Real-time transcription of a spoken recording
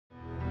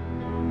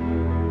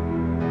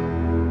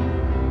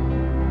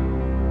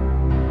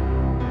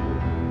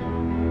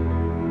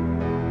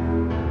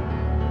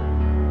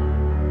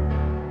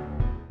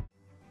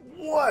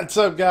What's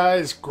up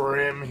guys,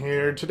 Grim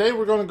here. Today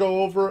we're going to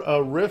go over a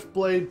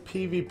Riftblade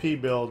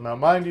PvP build. Now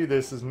mind you,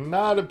 this is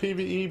not a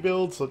PvE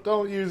build, so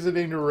don't use it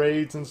in your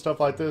raids and stuff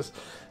like this.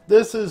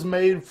 This is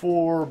made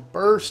for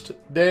burst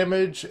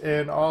damage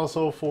and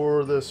also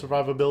for the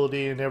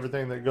survivability and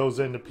everything that goes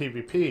into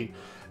PvP.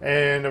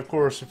 And of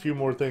course a few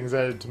more things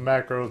added to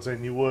macros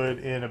than you would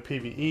in a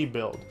PvE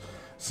build.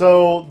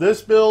 So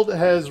this build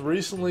has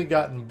recently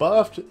gotten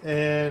buffed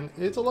and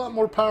it's a lot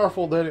more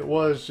powerful than it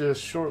was just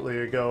shortly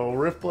ago.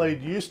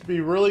 Riftblade used to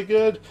be really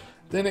good,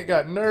 then it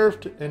got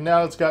nerfed, and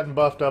now it's gotten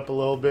buffed up a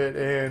little bit,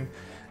 and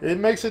it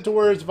makes it to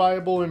where it's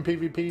viable in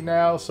PvP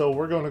now. So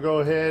we're going to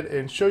go ahead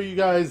and show you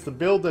guys the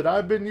build that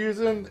I've been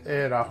using,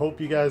 and I hope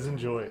you guys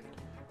enjoy it.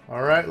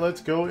 Alright,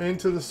 let's go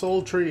into the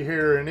soul tree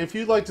here, and if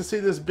you'd like to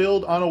see this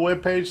build on a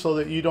web page so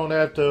that you don't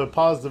have to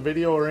pause the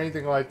video or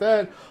anything like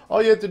that,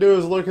 all you have to do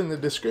is look in the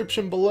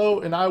description below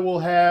and I will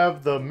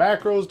have the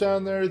macros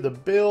down there, the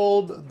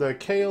build, the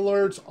K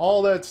alerts,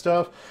 all that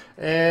stuff.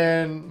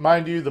 And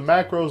mind you, the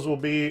macros will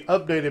be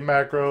updated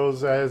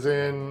macros, as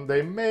in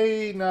they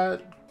may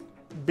not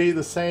be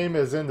the same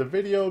as in the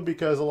video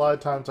because a lot of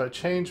times I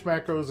change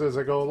macros as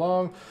I go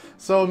along.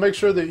 So make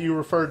sure that you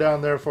refer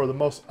down there for the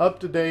most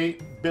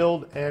up-to-date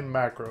build and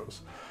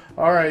macros.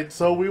 Alright,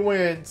 so we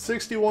went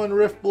 61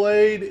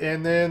 Riftblade,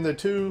 and then the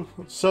two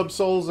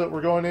sub-souls that we're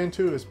going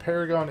into is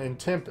Paragon and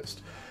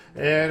Tempest.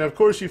 And of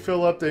course you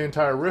fill up the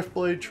entire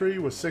Riftblade tree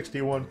with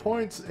 61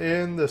 points,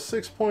 and the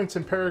 6 points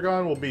in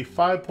Paragon will be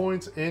 5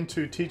 points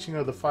into Teaching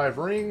of the Five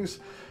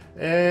Rings,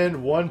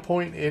 and 1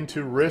 point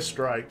into Wrist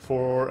Strike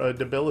for a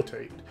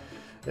Debilitate.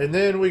 And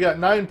then we got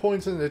 9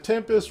 points in the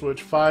Tempest,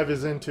 which 5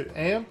 is into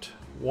Amped,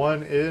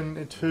 1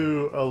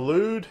 into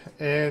Elude,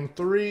 and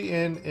 3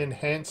 in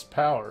Enhanced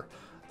Power.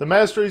 The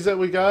masteries that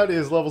we got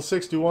is level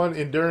 61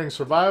 Enduring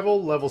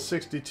Survival, level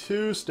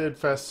 62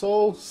 Steadfast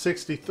Soul,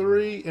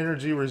 63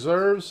 Energy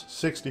Reserves,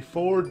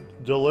 64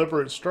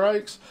 Deliberate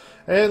Strikes,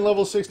 and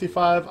level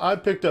 65 I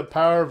picked up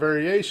Power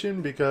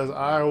Variation because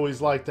I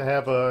always like to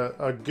have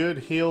a good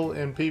heal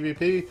in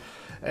PvP.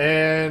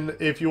 And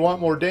if you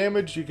want more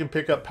damage, you can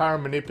pick up Power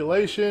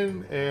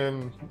Manipulation,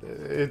 and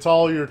it's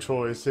all your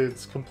choice.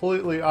 It's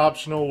completely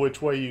optional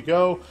which way you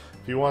go.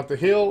 If you want the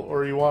heal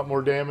or you want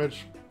more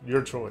damage,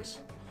 your choice.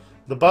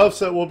 The buffs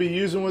that we'll be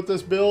using with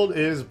this build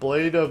is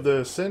Blade of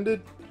the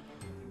Ascended,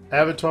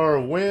 Avatar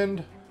of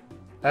Wind,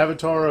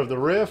 Avatar of the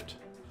Rift,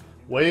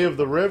 Way of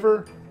the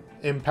River,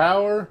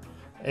 Empower,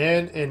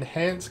 and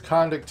Enhanced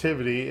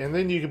Conductivity. And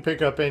then you can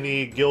pick up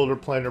any guild or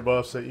planar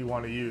buffs that you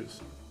want to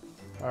use.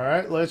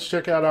 Alright, let's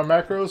check out our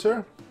macros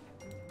here.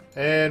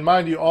 And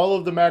mind you, all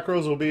of the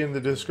macros will be in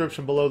the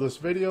description below this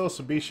video,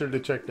 so be sure to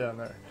check down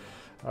there.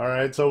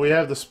 Alright, so we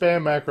have the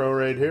spam macro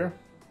right here.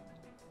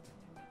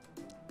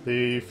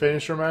 The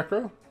finisher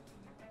macro,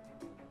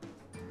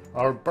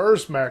 our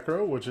burst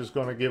macro, which is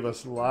going to give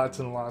us lots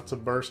and lots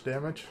of burst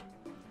damage,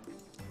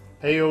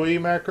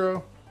 AoE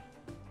macro,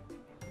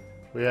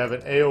 we have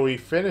an AoE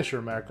finisher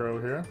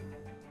macro here,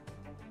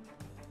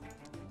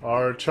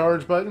 our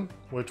charge button,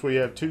 which we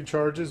have 2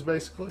 charges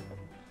basically,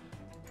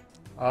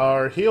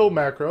 our heal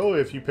macro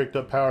if you picked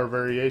up Power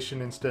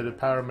Variation instead of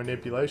Power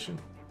Manipulation,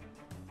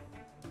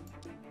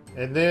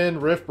 and then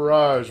Rift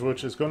Barrage,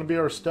 which is going to be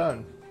our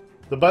stun.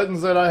 The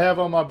buttons that I have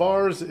on my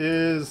bars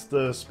is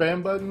the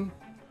spam button,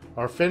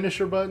 our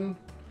finisher button,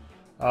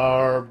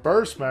 our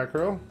burst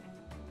macro,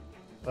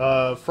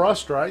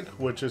 frost strike,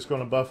 which is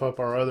going to buff up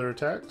our other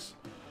attacks,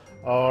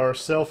 our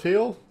self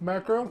heal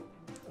macro,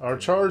 our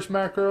charge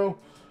macro,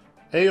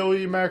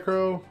 AoE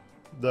macro,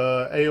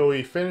 the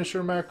AoE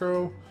finisher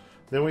macro.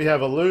 Then we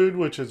have Elude,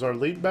 which is our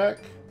leap back,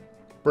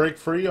 break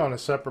free on a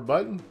separate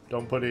button.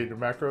 Don't put it in your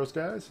macros,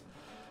 guys.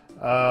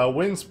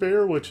 Wind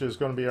Spear, which is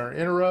going to be our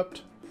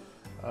interrupt.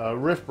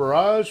 Rift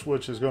Barrage,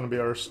 which is going to be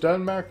our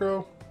stun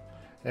macro,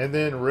 and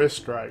then Wrist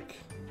Strike.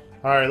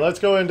 Alright, let's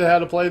go into how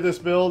to play this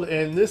build,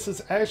 and this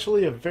is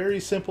actually a very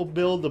simple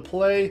build to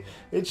play.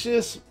 It's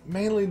just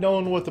mainly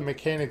knowing what the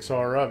mechanics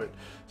are of it.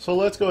 So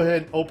let's go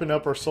ahead and open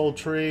up our soul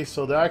tree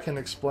so that I can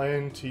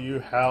explain to you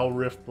how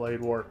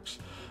Riftblade works.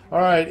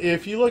 Alright,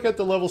 if you look at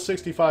the level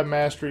 65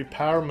 mastery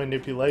Power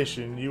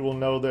Manipulation, you will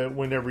know that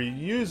whenever you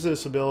use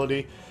this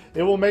ability,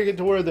 it will make it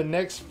to where the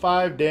next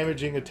 5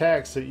 damaging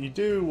attacks that you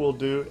do will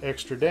do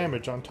extra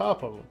damage on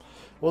top of them.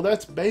 Well,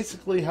 that's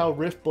basically how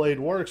Riftblade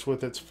works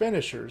with its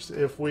finishers.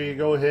 If we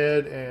go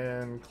ahead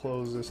and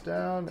close this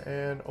down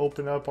and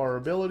open up our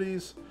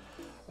abilities,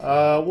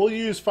 we'll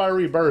use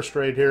Fiery Burst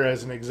right here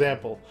as an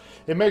example.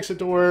 It makes it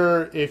to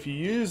where if you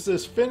use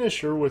this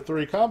finisher with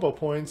 3 combo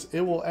points,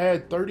 it will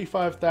add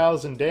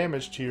 35,000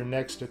 damage to your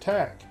next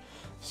attack.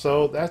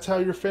 So that's how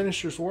your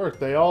finishers work.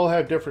 They all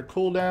have different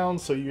cooldowns,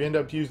 so you end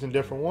up using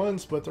different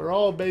ones, but they're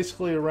all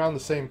basically around the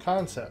same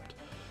concept.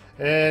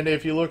 And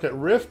if you look at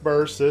Rift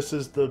Burst, this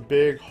is the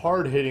big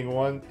hard-hitting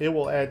one. It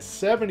will add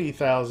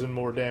 70,000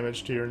 more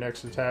damage to your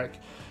next attack.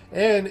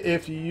 And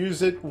if you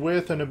use it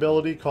with an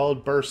ability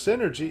called Burst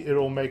Synergy, it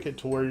will make it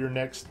to where your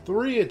next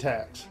 3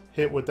 attacks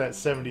hit with that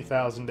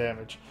 70,000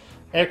 damage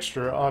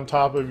extra on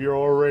top of your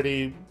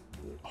already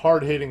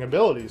hard-hitting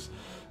abilities.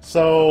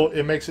 So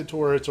it makes it to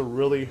where it's a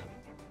really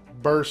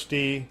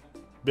bursty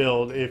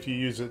build if you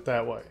use it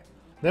that way.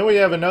 Then we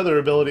have another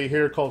ability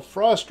here called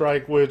Frost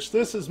Strike, which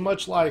this is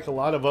much like a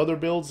lot of other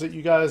builds that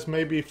you guys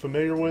may be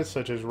familiar with,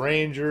 such as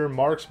Ranger,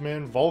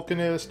 Marksman,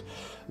 Vulcanist,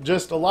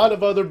 just a lot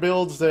of other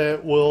builds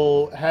that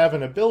will have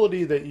an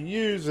ability that you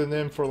use, and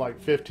then for like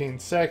 15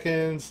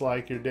 seconds,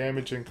 like your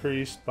damage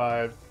increased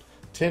by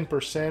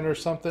 10% or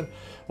something.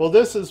 Well,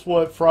 this is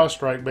what Frost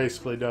Strike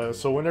basically does.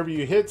 So whenever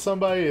you hit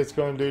somebody, it's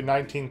going to do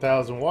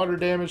 19,000 water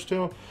damage to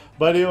them,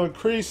 but it'll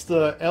increase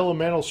the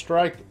elemental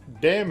strike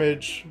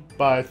damage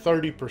by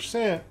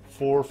 30%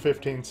 for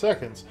 15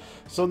 seconds.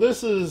 So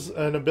this is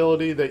an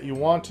ability that you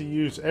want to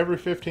use every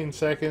 15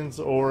 seconds,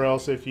 or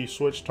else if you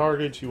switch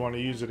targets, you want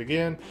to use it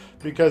again,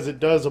 because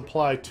it does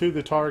apply to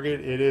the target.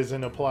 It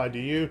isn't applied to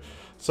you.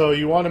 So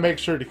you want to make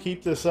sure to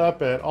keep this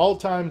up at all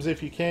times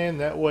if you can.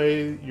 That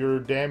way your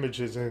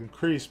damage is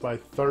increased by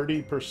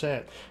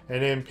 30%.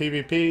 And in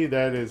PvP,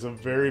 that is a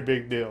very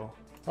big deal.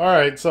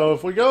 Alright, so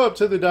if we go up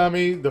to the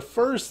dummy, the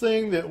first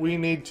thing that we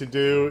need to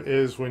do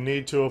is we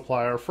need to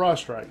apply our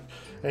Frost Strike.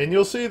 And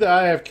you'll see that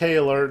I have K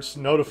alerts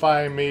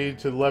notifying me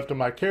to the left of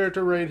my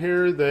character right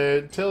here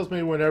that tells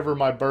me whenever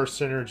my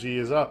burst synergy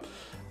is up.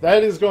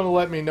 That is going to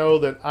let me know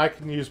that I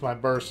can use my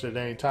burst at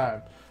any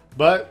time.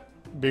 But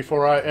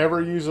before I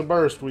ever use a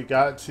burst, we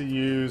got to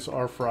use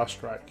our Frost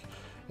Strike.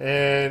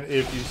 And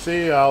if you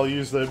see, I'll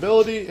use the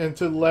ability, and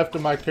to the left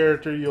of my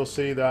character you'll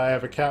see that I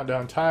have a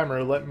countdown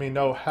timer letting me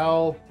know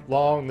how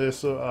long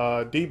this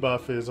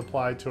debuff is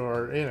applied to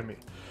our enemy.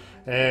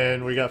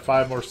 And we got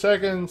 5 more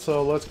seconds,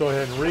 so let's go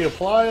ahead and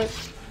reapply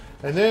it,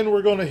 and then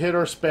we're going to hit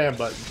our spam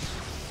button.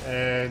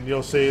 And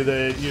you'll see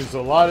that it uses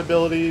a lot of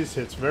abilities,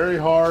 hits very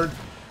hard,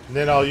 and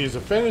then I'll use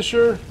a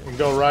finisher and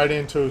go right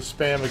into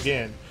spam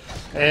again.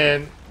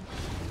 And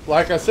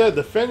like I said,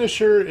 the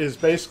finisher is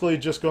basically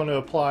just going to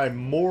apply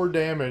more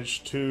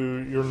damage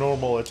to your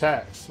normal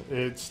attacks.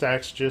 It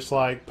stacks just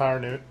like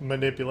power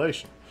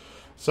manipulation.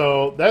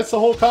 So that's the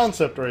whole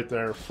concept right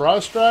there.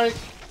 Frost Strike,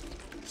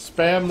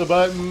 spam the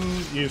button,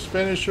 use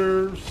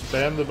finisher,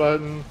 spam the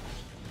button,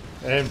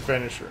 and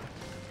finisher.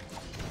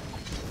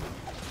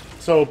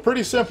 So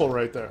pretty simple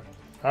right there.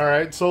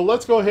 Alright, so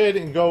let's go ahead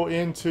and go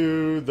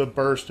into the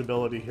burst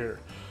ability here.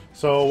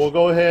 So we'll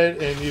go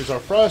ahead and use our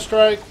Frost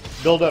Strike,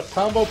 build up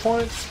combo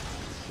points,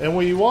 and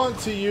we want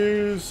to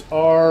use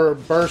our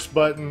burst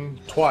button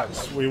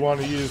twice. We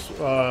want to use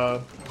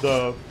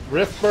the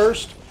Rift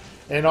Burst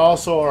and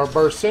also our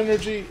burst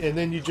synergy, and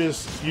then you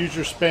just use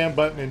your spam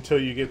button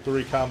until you get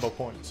 3 combo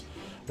points.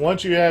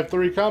 Once you have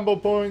 3 combo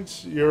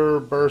points, your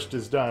burst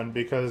is done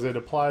because it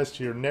applies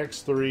to your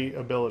next 3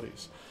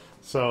 abilities.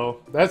 So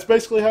that's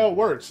basically how it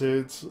works.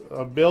 It's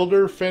a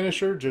builder,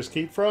 finisher, just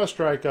keep Frost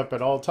Strike up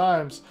at all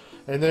times.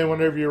 And then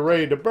whenever you're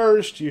ready to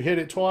burst, you hit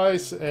it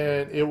twice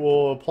and it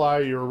will apply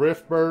your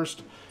Rift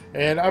Burst.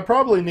 And I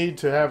probably need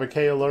to have a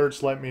K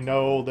alerts let me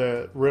know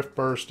that Rift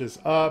Burst is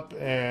up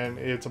and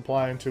it's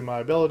applying to my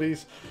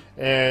abilities.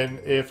 And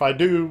if I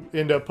do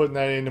end up putting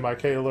that into my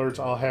K alerts,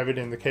 I'll have it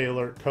in the K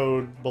alert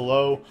code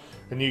below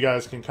and you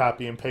guys can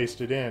copy and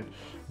paste it in.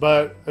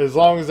 But as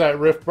long as that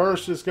Rift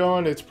Burst is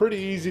going, it's pretty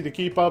easy to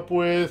keep up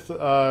with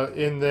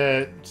in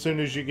that as soon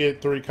as you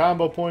get 3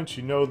 combo points,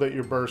 you know that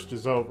your burst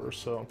is over.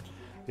 So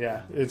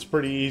yeah, it's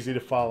pretty easy to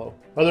follow.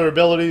 Other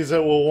abilities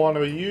that we'll want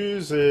to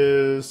use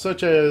is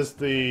such as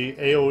the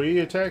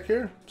AoE attack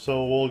here.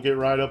 So we'll get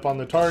right up on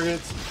the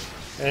targets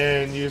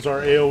and use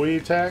our AoE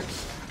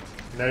attacks.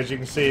 And as you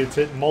can see, it's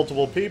hitting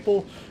multiple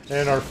people.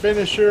 And our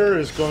finisher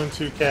is going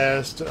to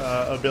cast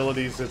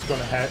abilities that's going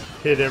to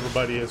hit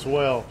everybody as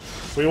well.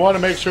 We want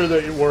to make sure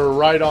that we're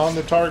right on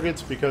the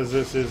targets because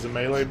this is a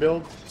melee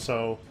build.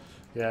 So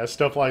yeah,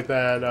 stuff like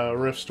that,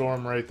 Rift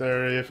Storm right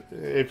there.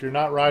 If you're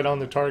not right on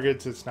the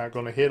targets, it's not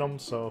going to hit them.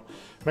 So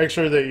make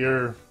sure that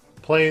you're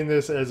playing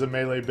this as a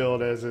melee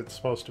build as it's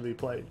supposed to be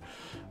played.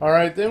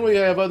 Alright, then we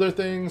have other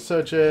things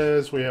such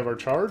as we have our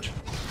charge,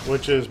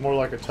 which is more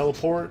like a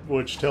teleport,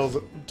 which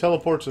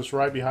teleports us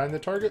right behind the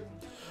target.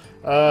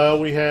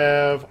 We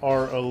have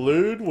our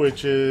elude,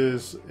 which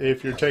is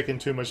if you're taking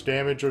too much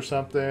damage or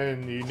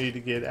something, you need to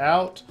get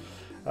out.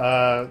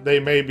 They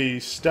may be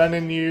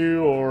stunning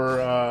you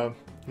or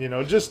you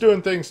know, just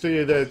doing things to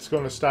you that's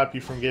going to stop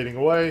you from getting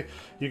away.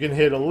 You can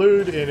hit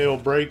elude and it'll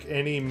break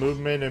any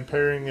movement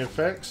impairing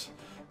effects.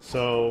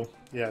 So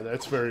yeah,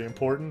 that's very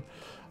important.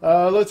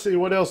 Let's see,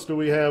 what else do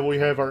we have? We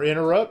have our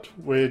interrupt,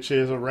 which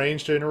is a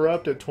ranged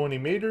interrupt at 20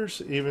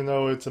 meters. Even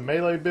though it's a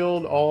melee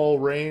build, all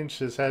range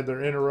has had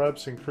their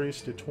interrupts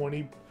increased to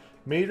 20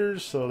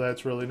 meters, so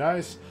that's really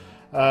nice.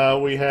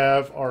 We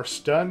have our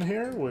stun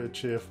here,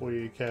 which if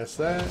we cast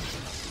that,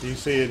 you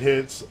see it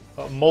hits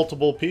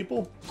multiple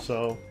people,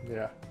 so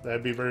yeah,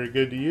 that'd be very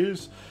good to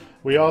use.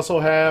 We also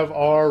have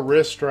our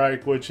wrist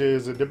strike, which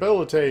is a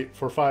debilitate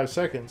for 5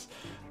 seconds.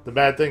 The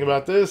bad thing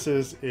about this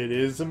is it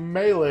is a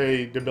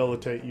melee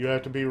debilitate. You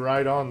have to be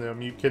right on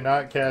them. You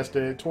cannot cast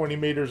it 20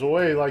 meters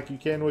away like you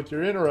can with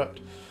your interrupt,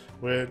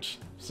 which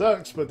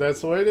sucks, but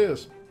that's the way it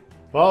is.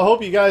 Well, I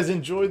hope you guys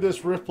enjoyed this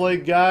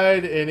Riftblade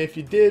guide, and if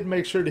you did,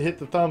 make sure to hit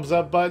the thumbs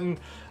up button.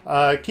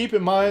 Keep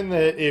in mind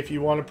that if you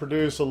want to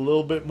produce a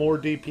little bit more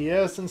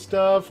DPS and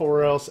stuff,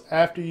 or else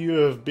after you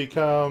have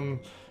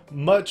become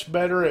much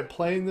better at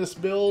playing this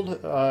build,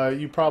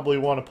 you probably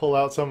want to pull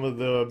out some of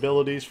the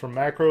abilities from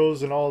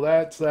macros and all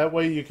that, so that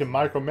way you can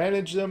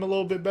micromanage them a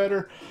little bit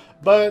better.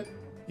 But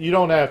you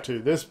don't have to.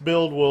 This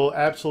build will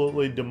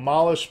absolutely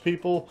demolish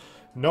people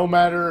no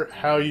matter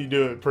how you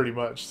do it, pretty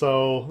much.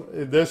 So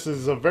this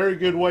is a very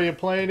good way of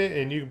playing it,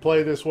 and you can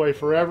play this way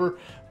forever.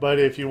 But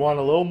if you want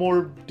a little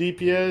more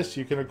DPS,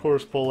 you can of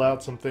course pull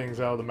out some things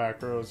out of the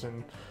macros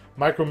and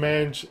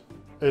micromanage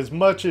as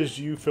much as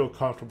you feel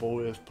comfortable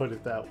with, put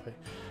it that way.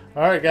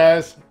 Alright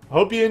guys,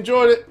 hope you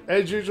enjoyed it.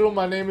 As usual,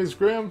 my name is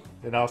Grim,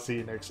 and I'll see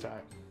you next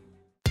time.